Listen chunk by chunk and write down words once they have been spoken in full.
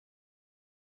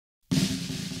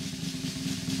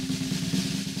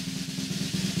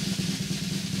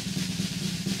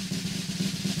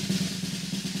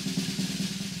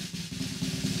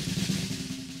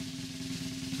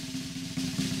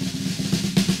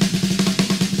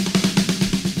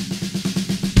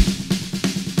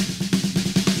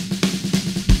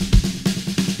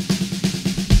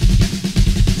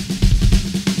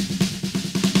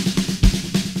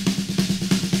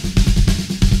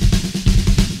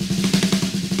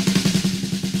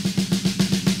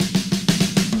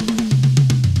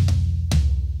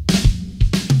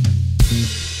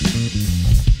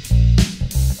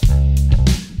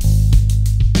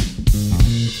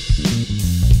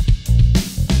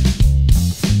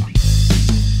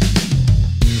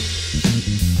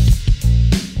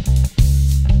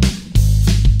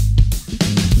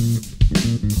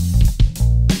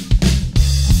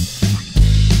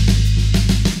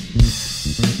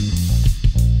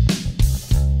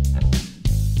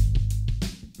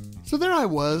So there I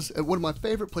was at one of my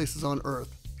favorite places on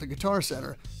earth, the Guitar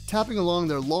Center, tapping along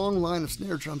their long line of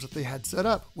snare drums that they had set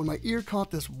up when my ear caught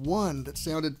this one that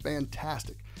sounded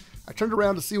fantastic. I turned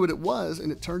around to see what it was,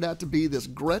 and it turned out to be this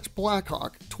Gretsch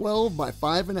Blackhawk 12 by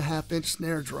 5.5 inch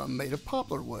snare drum made of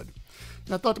poplar wood.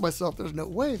 And I thought to myself, there's no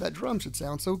way that drum should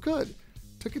sound so good.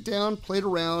 Took it down, played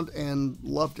around, and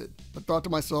loved it. But thought to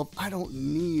myself, I don't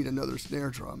need another snare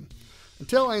drum.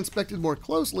 Until I inspected more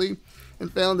closely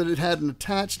and found that it had an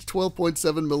attached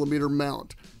 12.7mm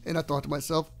mount. And I thought to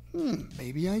myself,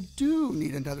 maybe I do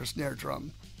need another snare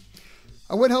drum.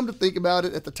 I went home to think about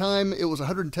it. At the time, it was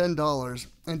 $110,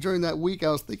 and during that week I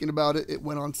was thinking about it, it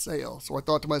went on sale. So I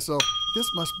thought to myself, this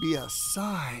must be a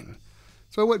sign.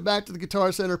 So I went back to the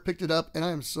Guitar Center, picked it up, and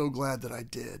I am so glad that I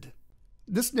did.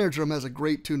 This snare drum has a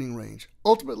great tuning range.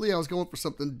 Ultimately, I was going for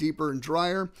something deeper and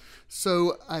drier,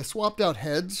 so I swapped out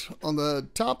heads. On the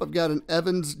top, I've got an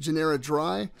Evans Genera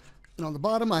Dry, and on the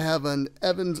bottom, I have an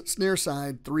Evans Snare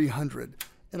Side 300.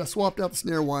 And I swapped out the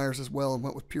snare wires as well and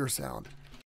went with pure sound.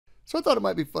 So I thought it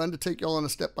might be fun to take y'all on a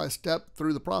step-by-step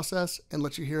through the process and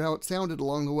let you hear how it sounded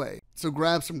along the way. So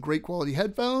grab some great quality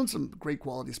headphones, some great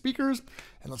quality speakers,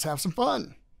 and let's have some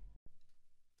fun.